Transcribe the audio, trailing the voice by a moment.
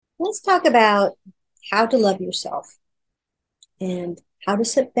Let's talk about how to love yourself and how to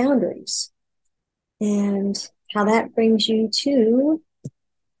set boundaries and how that brings you to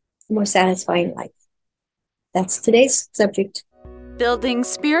a more satisfying life. That's today's subject. Building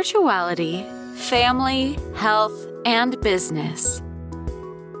spirituality, family, health, and business.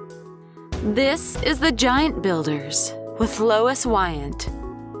 This is the Giant Builders with Lois Wyant.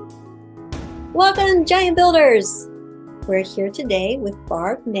 Welcome, Giant Builders. We're here today with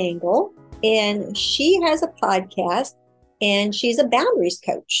Barb Nangle, and she has a podcast and she's a boundaries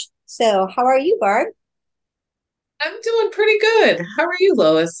coach. So, how are you, Barb? I'm doing pretty good. How are you,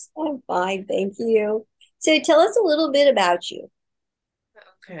 Lois? I'm fine, thank you. So, tell us a little bit about you.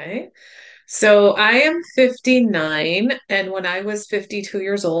 Okay. So I am 59, and when I was 52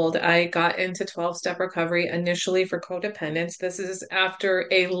 years old, I got into 12-step recovery initially for codependence. This is after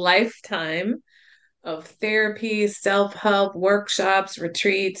a lifetime of therapy, self-help, workshops,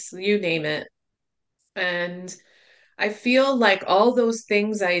 retreats, you name it. And I feel like all those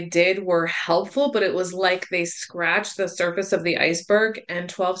things I did were helpful, but it was like they scratched the surface of the iceberg, and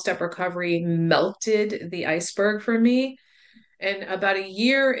 12-step recovery melted the iceberg for me. And about a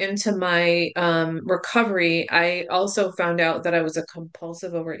year into my recovery, I also found out that I was a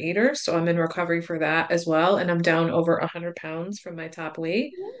compulsive overeater. So I'm in recovery for that as well. And I'm down over 100 pounds from my top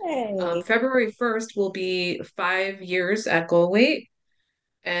weight. Yay. February 1st will be 5 years at goal weight.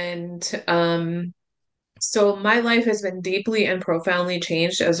 And so my life has been deeply and profoundly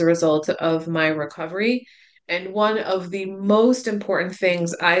changed as a result of my recovery. And one of the most important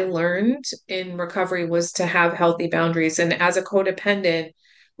things I learned in recovery was to have healthy boundaries. And as a codependent,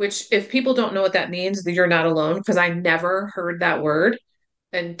 which if people don't know what that means, you're not alone, because I never heard that word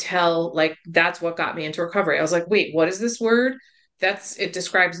until like that's what got me into recovery. I was like, wait, what is this word? It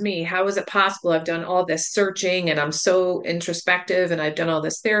describes me. How is it possible? I've done all this searching and I'm so introspective and I've done all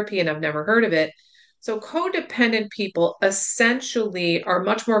this therapy and I've never heard of it. So codependent people essentially are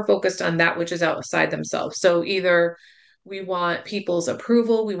much more focused on that which is outside themselves. So either we want people's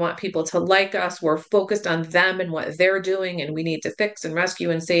approval, we want people to like us, we're focused on them and what they're doing, and we need to fix and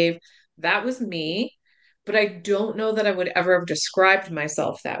rescue and save. That was me, but I don't know that I would ever have described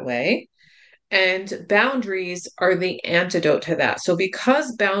myself that way. And boundaries are the antidote to that. So,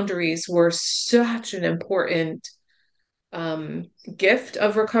 because boundaries were such an important um, gift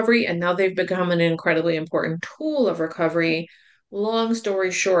of recovery, and now they've become an incredibly important tool of recovery. Long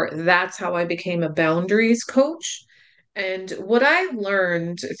story short, that's how I became a boundaries coach. And what I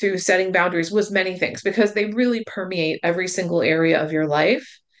learned through setting boundaries was many things because they really permeate every single area of your life.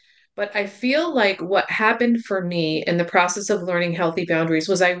 But I feel like what happened for me in the process of learning healthy boundaries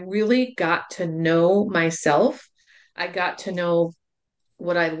was I really got to know myself. I got to know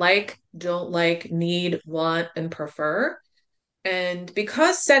what I like, don't like, need, want, and prefer. And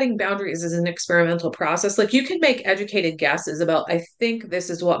because setting boundaries is an experimental process, like you can make educated guesses about, I think this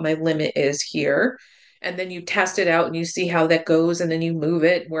is what my limit is here. And then you test it out and you see how that goes, and then you move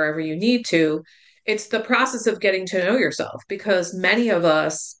it wherever you need to. It's the process of getting to know yourself because many of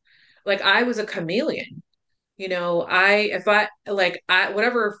us, like I was a chameleon. If I like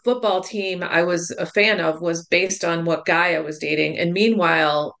whatever football team I was a fan of was based on what guy I was dating. And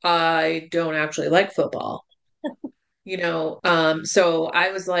meanwhile, I don't actually like football. So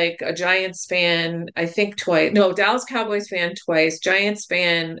I was like a Giants fan, I think twice. No, Dallas Cowboys fan twice, Giants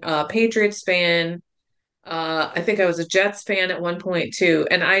fan, Patriots fan. I think I was a Jets fan at one point too,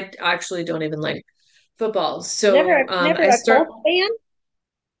 and I actually don't even like football. So Never I a start. Colts fan?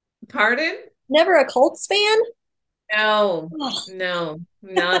 Pardon? Never a Colts fan? No, Oh, no,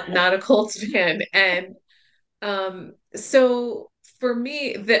 not a Colts fan. And so for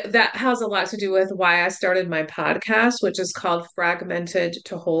me, that has a lot to do with why I started my podcast, which is called Fragmented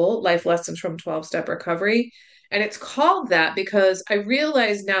to Whole: Life Lessons from 12-Step Recovery. And it's called that because I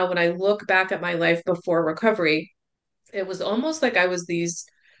realize now when I look back at my life before recovery, it was almost like I was these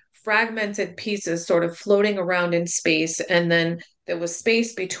fragmented pieces sort of floating around in space. And then there was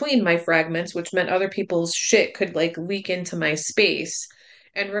space between my fragments, which meant other people's shit could like leak into my space.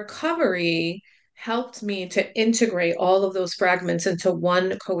 And recovery helped me to integrate all of those fragments into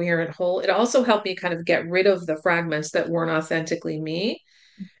one coherent whole. It also helped me kind of get rid of the fragments that weren't authentically me.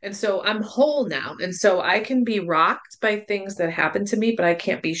 And so I'm whole now. And so I can be rocked by things that happen to me, but I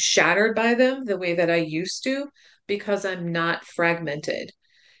can't be shattered by them the way that I used to because I'm not fragmented.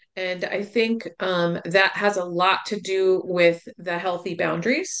 And I think that has a lot to do with the healthy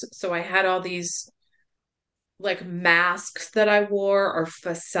boundaries. So I had all these like masks that I wore or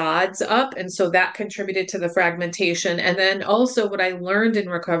facades up. And so that contributed to the fragmentation. And then also, what I learned in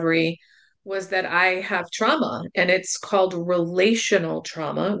recovery was that I have trauma, and it's called relational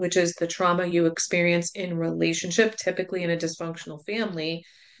trauma, which is the trauma you experience in relationship, typically in a dysfunctional family.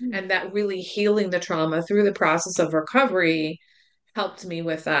 Hmm. And that really healing the trauma through the process of recovery helped me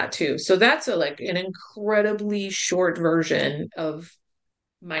with that too. So that's like an incredibly short version of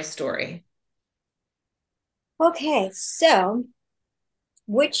my story. Okay, so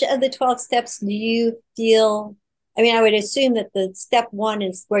which of the 12 steps do you feel? I mean, I would assume that the step one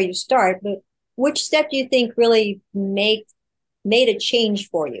is where you start, but which step do you think really made a change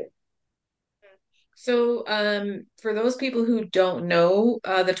for you? So, for those people who don't know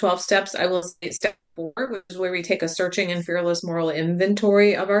the 12 steps, I will say step four, which is where we take a searching and fearless moral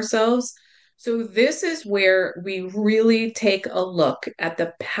inventory of ourselves. So, this is where we really take a look at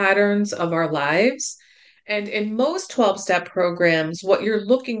the patterns of our lives. And in most 12-step programs, what you're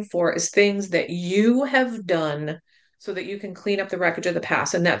looking for is things that you have done so that you can clean up the wreckage of the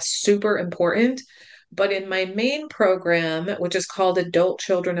past. And that's super important. But in my main program, which is called Adult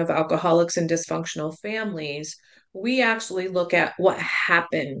Children of Alcoholics and Dysfunctional Families, we actually look at what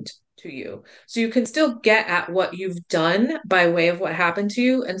happened to you. So you can still get at what you've done by way of what happened to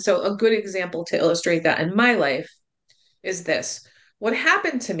you. And so a good example to illustrate that in my life is this. What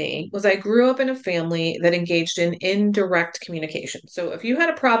happened to me was I grew up in a family that engaged in indirect communication. So if you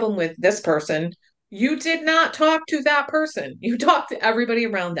had a problem with this person, you did not talk to that person. You talked to everybody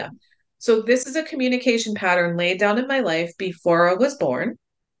around them. So this is a communication pattern laid down in my life before I was born.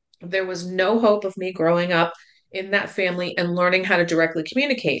 There was no hope of me growing up in that family and learning how to directly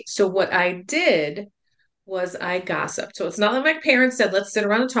communicate. So what I did was I gossiped. So it's not like my parents said, let's sit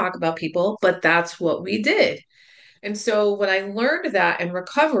around and talk about people, but that's what we did. And so when I learned that in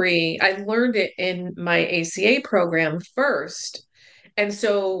recovery, I learned it in my ACA program first. And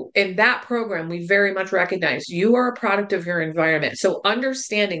so in that program, we very much recognize you are a product of your environment. So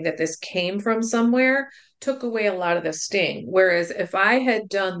understanding that this came from somewhere took away a lot of the sting. Whereas if I had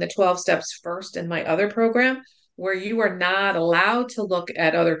done the 12 steps first in my other program, where you are not allowed to look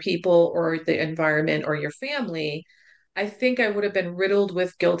at other people or the environment or your family, I think I would have been riddled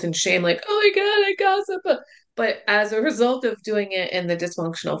with guilt and shame, like, oh my God, I gossip. But as a result of doing it in the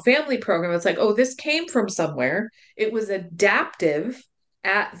dysfunctional family program, it's like, oh, this came from somewhere. It was adaptive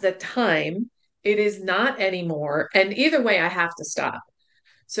at the time. It is not anymore. And either way, I have to stop.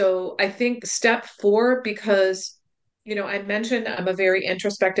 So I think step four, because, I mentioned I'm a very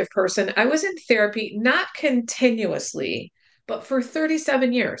introspective person. I was in therapy, not continuously, but for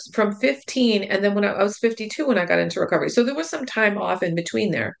 37 years, from 15. And then when I was 52, when I got into recovery. So there was some time off in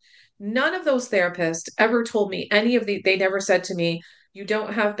between there. None of those therapists ever told me any of they never said to me, you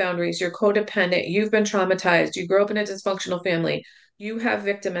don't have boundaries, you're codependent, you've been traumatized, you grew up in a dysfunctional family, you have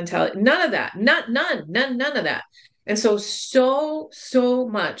victim mentality. None of that. None of that. And so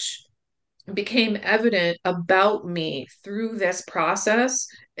much became evident about me through this process,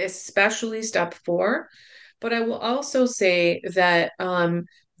 especially step four. But I will also say that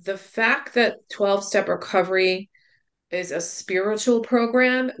the fact that 12 step recovery is a spiritual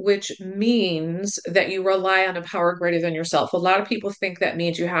program, which means that you rely on a power greater than yourself. A lot of people think that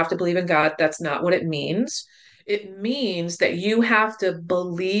means you have to believe in God. That's not what it means. It means that you have to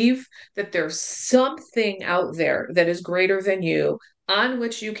believe that there's something out there that is greater than you on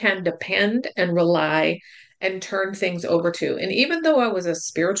which you can depend and rely and turn things over to. And even though I was a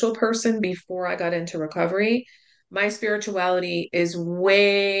spiritual person before I got into recovery, my spirituality is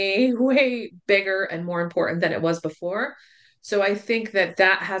way, way bigger and more important than it was before. So I think that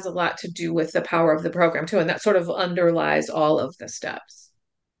that has a lot to do with the power of the program too. And that sort of underlies all of the steps.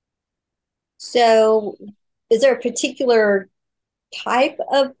 So, is there a particular type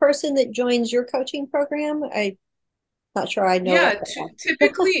of person that joins your coaching program? I'm not sure I know Yeah, what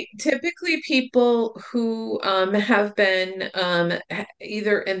that typically people who have been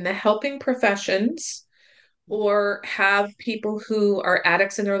either in the helping professions or have people who are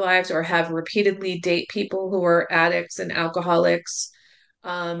addicts in their lives or have repeatedly date people who are addicts and alcoholics,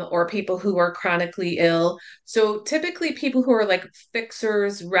 or people who are chronically ill. So typically people who are like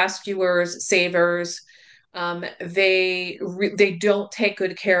fixers, rescuers, savers, they don't take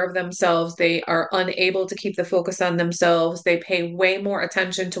good care of themselves. They are unable to keep the focus on themselves. They pay way more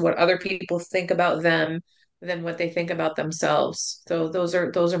attention to what other people think about them than what they think about themselves. So those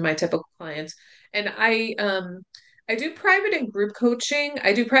are my typical clients. And I do private and group coaching.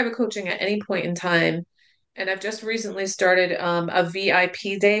 I do private coaching at any point in time. And I've just recently started a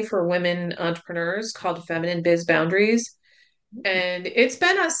VIP day for women entrepreneurs called Feminine Biz Boundaries. And it's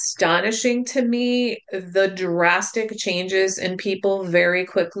been astonishing to me the drastic changes in people very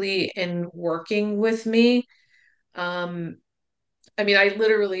quickly in working with me. Um, I mean,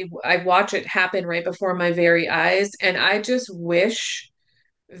 I watch it happen right before my very eyes, and I just wish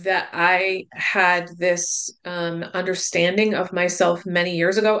that I had this understanding of myself many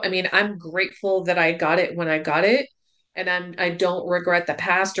years ago. I mean, I'm grateful that I got it when I got it, and I don't regret the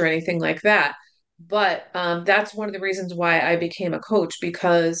past or anything like that. But that's one of the reasons why I became a coach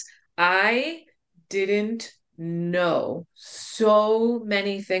because I didn't know so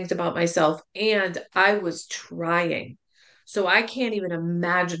many things about myself, and I was trying. So I can't even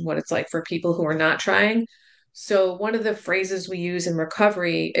imagine what it's like for people who are not trying. So, one of the phrases we use in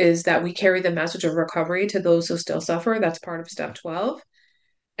recovery is that we carry the message of recovery to those who still suffer. That's part of step 12.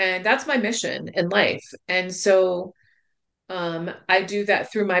 And that's my mission in life. And so, I do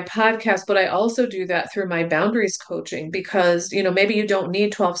that through my podcast, but I also do that through my boundaries coaching because, maybe you don't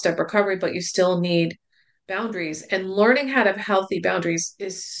need 12-step recovery, but you still need boundaries. And learning how to have healthy boundaries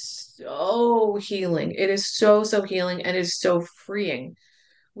is so healing. It is so, so healing and is so freeing,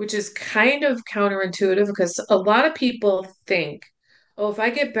 which is kind of counterintuitive because a lot of people think, oh, if I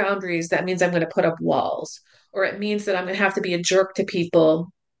get boundaries, that means I'm going to put up walls, or it means that I'm going to have to be a jerk to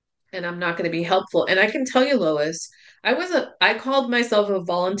people and I'm not going to be helpful. And I can tell you, Lois, I called myself a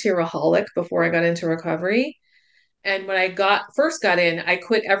volunteeraholic before I got into recovery. And when I first got in, I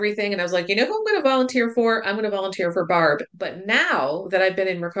quit everything and I was like, you know who I'm going to volunteer for? I'm going to volunteer for Barb. But now that I've been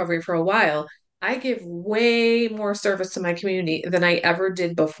in recovery for a while, I give way more service to my community than I ever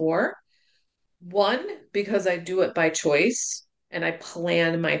did before. One, because I do it by choice and I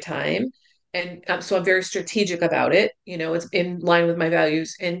plan my time. And so I'm very strategic about it. It's in line with my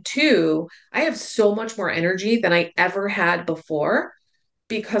values. And two, I have so much more energy than I ever had before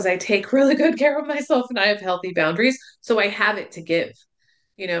because I take really good care of myself and I have healthy boundaries. So I have it to give,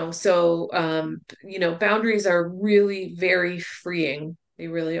 boundaries are really very freeing. They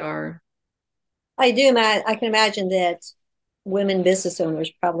really are. I can imagine that women business owners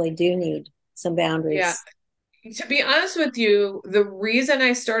probably do need some Yeah. boundaries. To be honest with you, the reason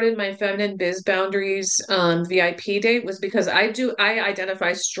I started my Feminine Biz Boundaries VIP date was because I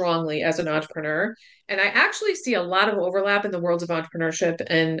identify strongly as an entrepreneur. And I actually see a lot of overlap in the worlds of entrepreneurship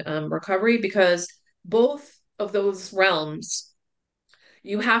and recovery because both of those realms,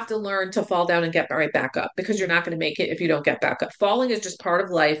 you have to learn to fall down and get right back up because you're not going to make it if you don't get back up. Falling is just part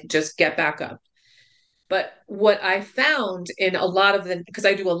of life. Just get back up. But what I found in a lot of because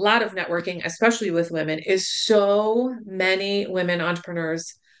I do a lot of networking, especially with women, is so many women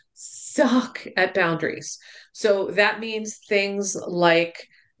entrepreneurs suck at boundaries. So that means things like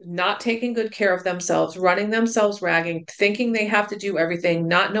not taking good care of themselves, running themselves ragging, thinking they have to do everything,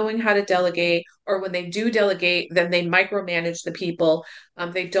 not knowing how to delegate, or when they do delegate, then they micromanage the people.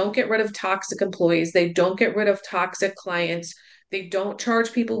 They don't get rid of toxic employees. They don't get rid of toxic clients. They don't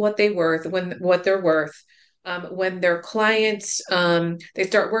charge people what they're worth. When their clients, they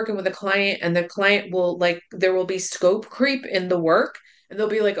start working with a client, and the client will there will be scope creep in the work, and they'll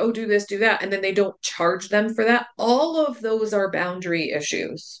be like, "Oh, do this, do that," and then they don't charge them for that. All of those are boundary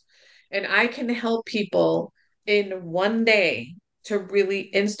issues, and I can help people in one day to really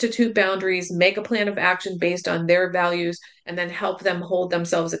institute boundaries, make a plan of action based on their values, and then help them hold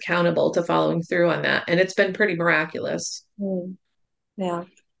themselves accountable to following through on that. And it's been pretty miraculous. Hmm. Yeah.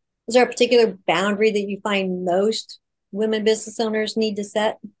 Is there a particular boundary that you find most women business owners need to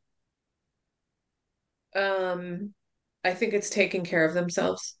set? Um, I think it's taking care of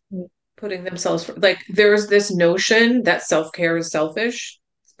themselves, Mm. putting themselves like there's this notion that self-care is selfish.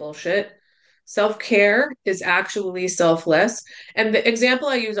 It's bullshit. Self-care is actually selfless. And the example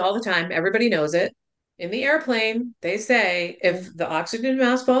I use all the time, everybody knows it. In the airplane, they say if the oxygen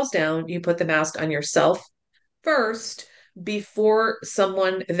mask falls down, you put the mask on yourself first before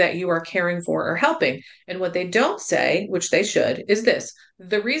someone that you are caring for or helping. And what they don't say, which they should, is this: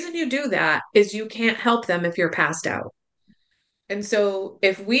 the reason you do that is you can't help them if you're passed out. And so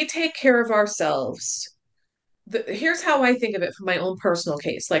if we take care of ourselves, here's how I think of it from my own personal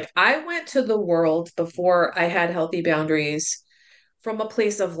case. Like I went to the world before I had healthy boundaries from a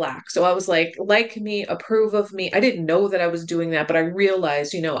place of lack. So I was like me, approve of me. I didn't know that I was doing that, but I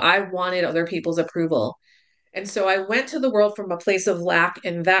realized, I wanted other people's approval. And so I went to the world from a place of lack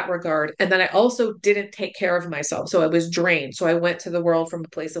in that regard. And then I also didn't take care of myself. So I was drained. So I went to the world from a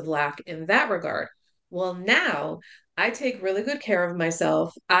place of lack in that regard. Well, now I take really good care of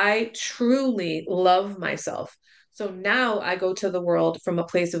myself. I truly love myself. So now I go to the world from a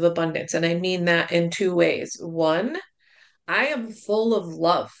place of abundance. And I mean that in two ways. One, I am full of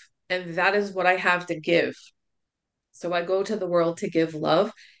love, and that is what I have to give. So I go to the world to give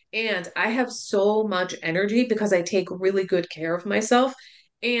love. And I have so much energy because I take really good care of myself.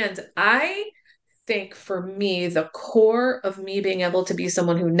 And I think for me, the core of me being able to be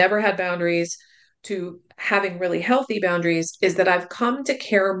someone who never had boundaries to having really healthy boundaries is that I've come to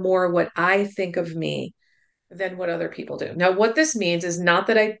care more what I think of me than what other people do. Now, what this means is not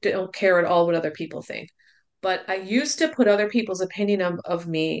that I don't care at all what other people think, but I used to put other people's opinion of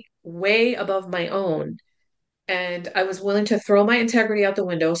me way above my own. And I was willing to throw my integrity out the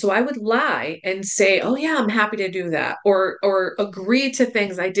window. So I would lie and say, "Oh yeah, I'm happy to do that," or agree to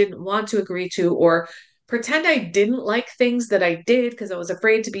things I didn't want to agree to, or pretend I didn't like things that I did because I was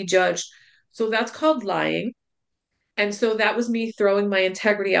afraid to be judged. So that's called lying. And so that was me throwing my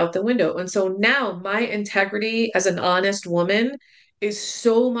integrity out the window. And so now my integrity as an honest woman is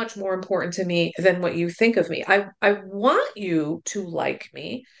so much more important to me than what you think of me. I want you to like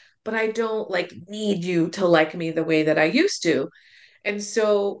me, but I don't like need you to like me the way that I used to. And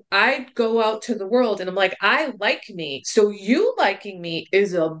so I go out to the world and I'm like, I like me. So you liking me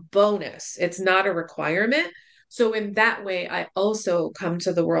is a bonus. It's not a requirement. So in that way, I also come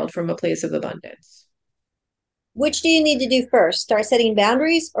to the world from a place of abundance. Which do you need to do first? Start setting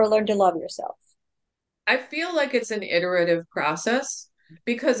boundaries or learn to love yourself? I feel like it's an iterative process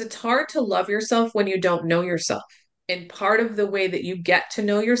because it's hard to love yourself when you don't know yourself. And part of the way that you get to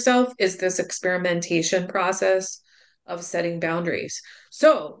know yourself is this experimentation process of setting boundaries.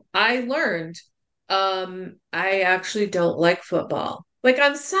 So I learned I actually don't like football. Like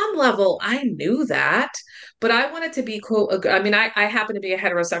on some level, I knew that, but I wanted to be quote. I mean, I happen to be a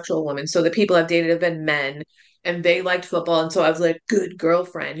heterosexual woman, so the people I've dated have been men, and they liked football, and so I was like, good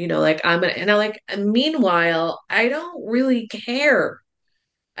girlfriend, like and I like. And meanwhile, I don't really care.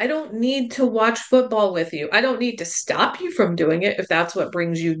 I don't need to watch football with you. I don't need to stop you from doing it if that's what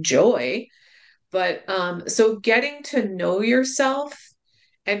brings you joy. But so getting to know yourself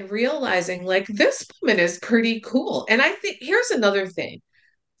and realizing like this woman is pretty cool. And I think here's another thing.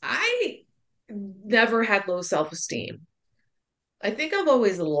 I never had low self-esteem. I think I've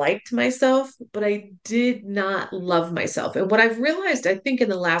always liked myself, but I did not love myself. And what I've realized, I think, in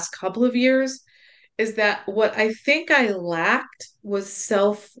the last couple of years is that what I think I lacked was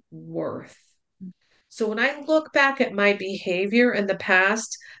self-worth. So when I look back at my behavior in the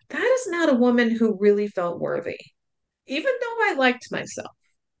past, that is not a woman who really felt worthy, even though I liked myself.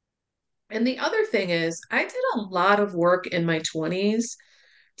 And the other thing is, I did a lot of work in my 20s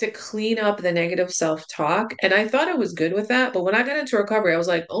to clean up the negative self-talk. And I thought I was good with that. But when I got into recovery, I was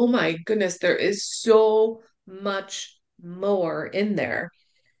like, oh my goodness, there is so much more in there.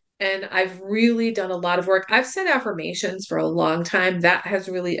 And I've really done a lot of work. I've said affirmations for a long time. That has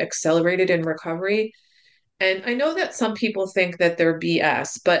really accelerated in recovery. And I know that some people think that they're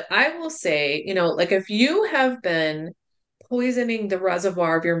BS, but I will say, like if you have been poisoning the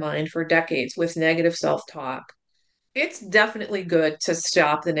reservoir of your mind for decades with negative self-talk, it's definitely good to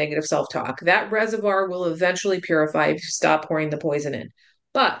stop the negative self-talk. That reservoir will eventually purify if you stop pouring the poison in.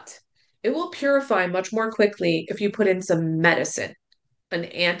 But it will purify much more quickly if you put in some medicine, an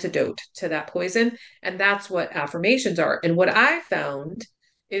antidote to that poison. And that's what affirmations are. And what I found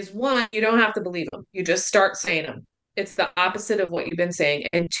is one, you don't have to believe them. You just start saying them. It's the opposite of what you've been saying.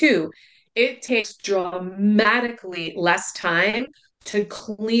 And two, it takes dramatically less time to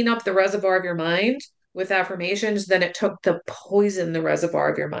clean up the reservoir of your mind with affirmations than it took to poison the reservoir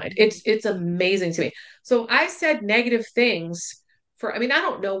of your mind. It's amazing to me. So I said negative things for, I mean, I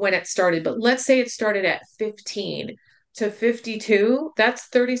don't know when it started, but let's say it started at 15 to 52. That's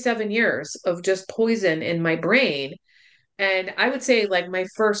 37 years of just poison in my brain. And I would say like my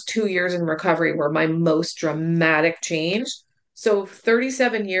first 2 years in recovery were my most dramatic change. So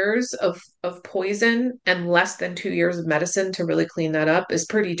 37 years of poison and less than 2 years of medicine to really clean that up is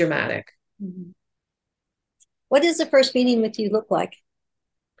pretty dramatic. Mhm. What does the first meeting with you look like?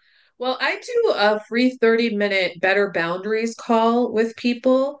 Well, I do a free 30-minute Better Boundaries call with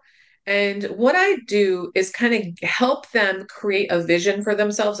people. And what I do is kind of help them create a vision for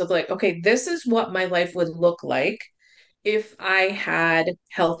themselves of like, okay, this is what my life would look like if I had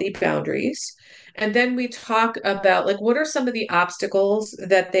healthy boundaries. And then we talk about like what are some of the obstacles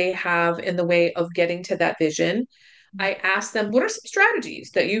that they have in the way of getting to that vision. I ask them, what are some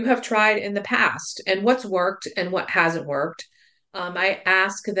strategies that you have tried in the past and what's worked and what hasn't worked? I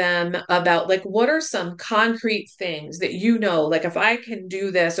ask them about like what are some concrete things that like if I can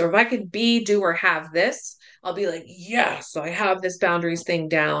do this or if I can be, do, or have this, I'll be like, yes, I have this boundaries thing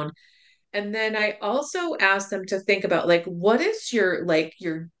down. And then I also ask them to think about like what is your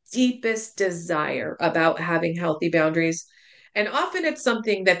deepest desire about having healthy boundaries? And often it's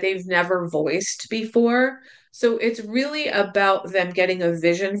something that they've never voiced before. So it's really about them getting a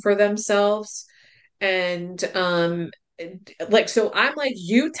vision for themselves and like, so I'm like,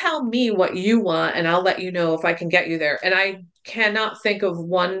 you tell me what you want and I'll let you know if I can get you there. And I cannot think of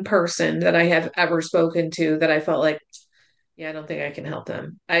one person that I have ever spoken to that I felt like, yeah, I don't think I can help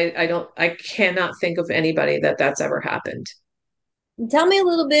them. I cannot think of anybody that that's ever happened. Tell me a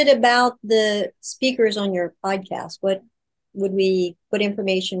little bit about the speakers on your podcast. What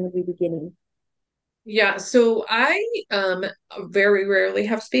information would we be getting? Yeah, so I very rarely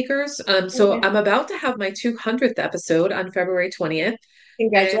have speakers. So Okay. I'm about to have my 200th episode on February 20th.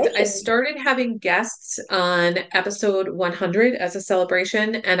 And I Congratulations. started having guests on episode 100 as a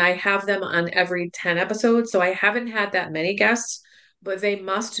celebration, and I have them on every 10 episodes. So I haven't had that many guests, but they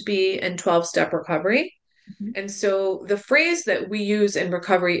must be in 12-step recovery. Mhm. And so the phrase that we use in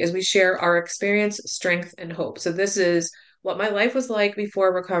recovery is we share our experience, strength, and hope. So this is what my life was like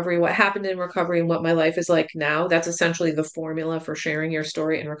before recovery, what happened in recovery, and what my life is like now. That's essentially the formula for sharing your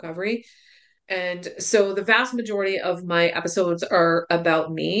story in recovery. And so the vast majority of my episodes are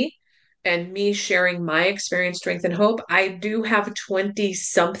about me and me sharing my experience, strength, and hope. I do have 20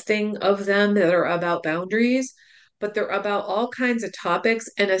 something of them that are about boundaries, but they're about all kinds of topics.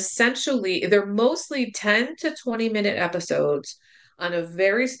 And essentially, they're mostly 10 to 20-minute episodes on a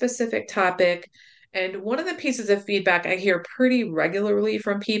very specific topic. And one of the pieces of feedback I hear pretty regularly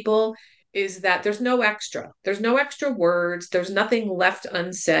from people is that there's no extra. There's no extra words. There's nothing left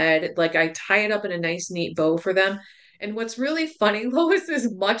unsaid. Like I tie it up in a nice, neat bow for them. And what's really funny, Lois,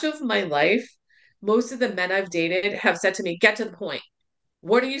 is much of my life, most of the men I've dated have said to me, get to the point.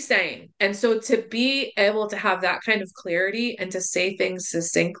 What are you saying? And so to be able to have that kind of clarity and to say things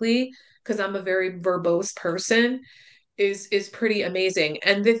succinctly, because I'm a very verbose person, is pretty amazing.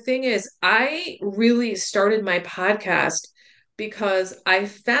 And the thing is, I really started my podcast because I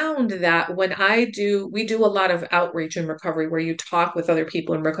found that when we do a lot of outreach in recovery where you talk with other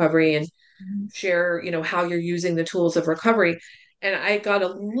people in recovery and share, how you're using the tools of recovery. And I got a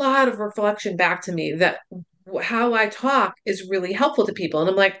lot of reflection back to me that how I talk is really helpful to people. And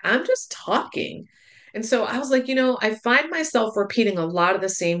I'm like, I'm just talking. And so I was like, I find myself repeating a lot of the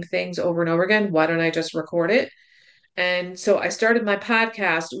same things over and over again. Why don't I just record it? And so I started my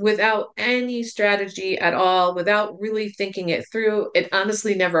podcast without any strategy at all, without really thinking it through. It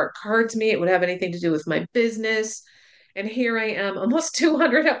honestly never occurred to me it would have anything to do with my business. And here I am, almost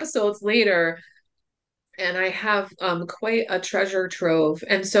 200 episodes later, and I have quite a treasure trove.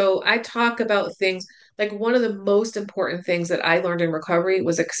 And so I talk about things like one of the most important things that I learned in recovery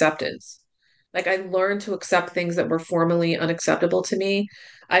was acceptance. Like I learned to accept things that were formerly unacceptable to me.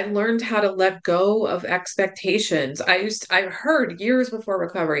 I learned how to let go of expectations. I heard years before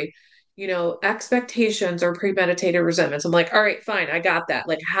recovery, expectations are premeditated resentments. I'm like, all right, fine, I got that.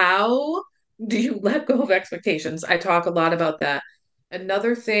 Like, how do you let go of expectations? I talk a lot about that.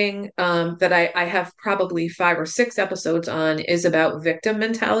 Another thing that I have probably 5 or 6 episodes on is about victim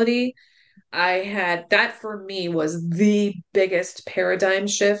mentality. I had that for me was the biggest paradigm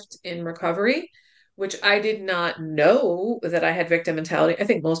shift in recovery, which I did not know that I had victim mentality. I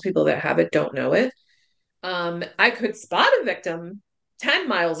think most people that have it don't know it. I could spot a victim 10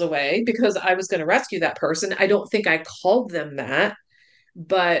 miles away because I was going to rescue that person. I don't think I called them that,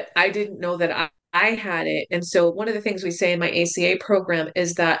 but I didn't know that I had it. And so, one of the things we say in my ACA program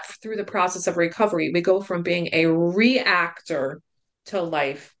is that through the process of recovery, we go from being a reactor to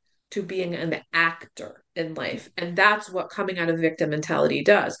life to being an actor in life. And that's what coming out of victim mentality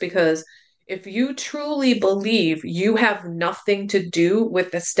does. Because if you truly believe you have nothing to do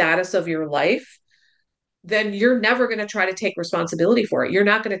with the status of your life, then you're never going to try to take responsibility for it. You're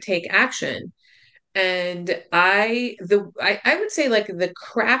not going to take action. And I would say like the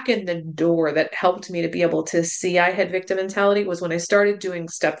crack in the door that helped me to be able to see I had victim mentality was when I started doing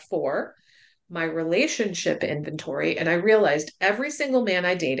step 4, my relationship inventory, and I realized every single man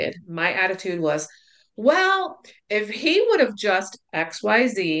I dated, my attitude was, well, if he would have just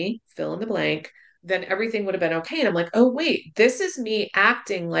XYZ, fill in the blank, then everything would have been okay. And I'm like, oh wait, this is me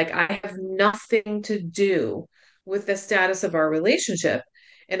acting like I have nothing to do with the status of our relationship.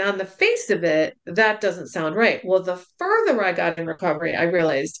 And on the face of it, that doesn't sound right. Well, the further I got in recovery, I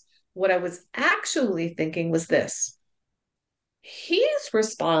realized what I was actually thinking was this: he's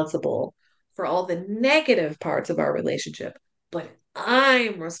responsible for all the negative parts of our relationship, but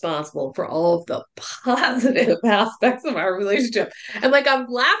I'm responsible for all of the positive aspects of our relationship. And like, I'm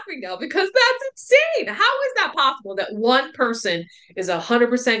laughing now because that's insane. How is that possible that one person is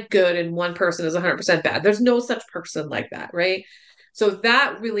 100% good and one person is 100% bad? There's no such person like that, right? So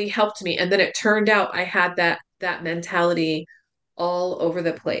that really helped me. And then it turned out I had that mentality all over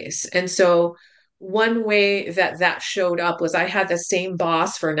the place. And so one way that that showed up was I had the same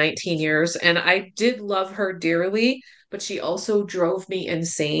boss for 19 years and I did love her dearly, but she also drove me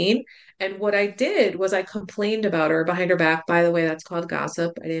insane. And what I did was I complained about her behind her back. By the way, that's called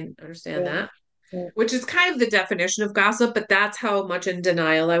gossip. I didn't understand Yeah. that, Yeah. which is kind of the definition of gossip, but that's how much in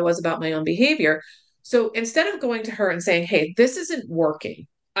denial I was about my own behavior. So instead of going to her and saying, hey, this isn't working,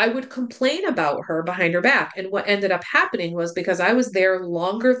 I would complain about her behind her back. And what ended up happening was because I was there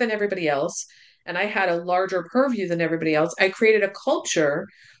longer than everybody else and I had a larger purview than everybody else, I created a culture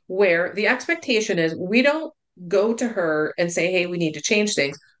where the expectation is we don't go to her and say, hey, we need to change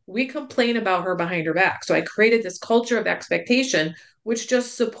things. We complain about her behind her back. So I created this culture of expectation, which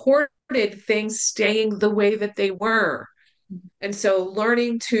just supported things staying the way that they were. And so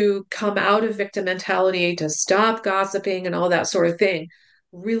learning to come out of victim mentality, to stop gossiping and all that sort of thing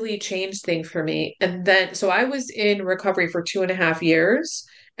really changed things for me. And then, so I was in recovery for 2.5 years,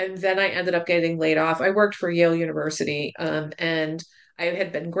 and then I ended up getting laid off. I worked for Yale University, and I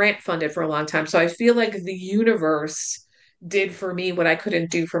had been grant funded for a long time. So I feel like the universe did for me what I couldn't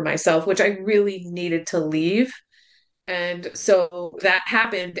do for myself, which I really needed to leave. And so that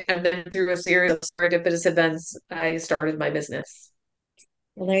happened. And then through a series of serendipitous events, I started my business.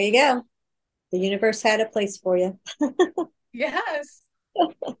 Well, there you go. The universe had a place for you. Yes.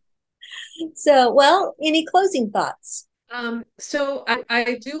 So, well, any closing thoughts? So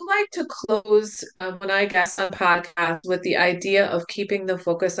I do like to close when I guest on podcasts with the idea of keeping the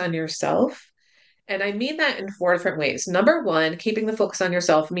focus on yourself. And I mean that in four different ways. Number one, keeping the focus on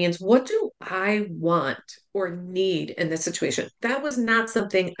yourself means what do I want or need in this situation? That was not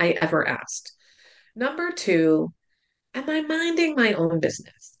something I ever asked. Number two, am I minding my own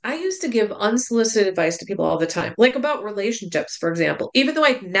business? I used to give unsolicited advice to people all the time, like about relationships, for example. Even though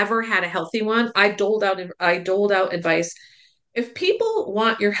I'd never had a healthy one, I doled out advice. If people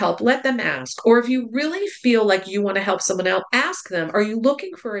want your help, let them ask. Or if you really feel like you want to help someone else, ask them, are you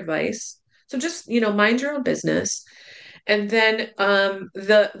looking for advice? So just, mind your own business. And then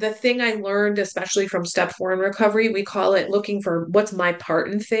the thing I learned, especially from step four in recovery, we call it looking for what's my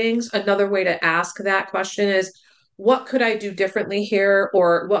part in things. Another way to ask that question is, what could I do differently here?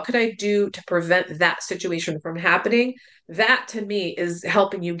 Or what could I do to prevent that situation from happening? That to me is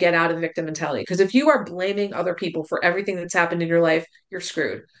helping you get out of victim mentality. Because if you are blaming other people for everything that's happened in your life, you're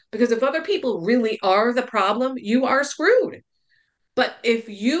screwed. Because if other people really are the problem, you are screwed. But if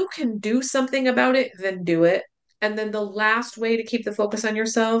you can do something about it, then do it. And then the last way to keep the focus on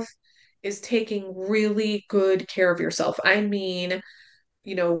yourself is taking really good care of yourself. I mean,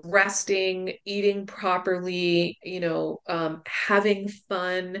 resting, eating properly, having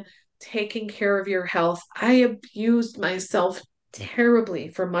fun, taking care of your health. I abused myself terribly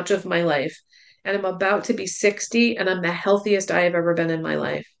for much of my life. And I'm about to be 60 and I'm the healthiest I have ever been in my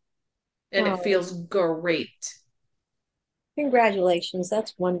life. And it Oh, feels great. congratulations.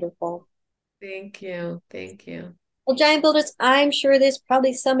 That's wonderful. Thank you. Thank you. Well, Giant Builders, I'm sure there's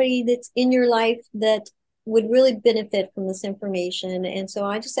probably somebody that's in your life that would really benefit from this information. And so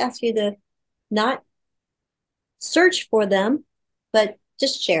I just ask you to not search for them, but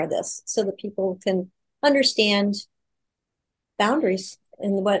just share this so that people can understand boundaries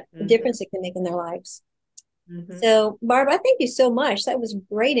and what Hmm. difference it can make in their lives. Hmm. So, Barb, I thank you so much. That was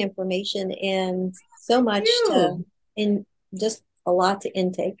great information and so Thank much to you. in just a lot to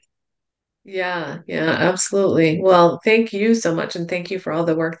intake. Yeah, yeah, absolutely. Well, thank you so much. And thank you for all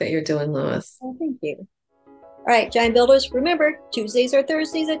the work that you're doing, Lois. Well, thank you. All right, Giant Builders, remember Tuesdays or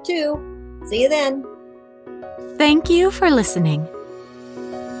Thursdays at 2. See you then. Thank you for listening.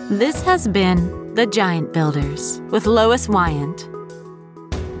 This has been The Giant Builders with Lois Wyant.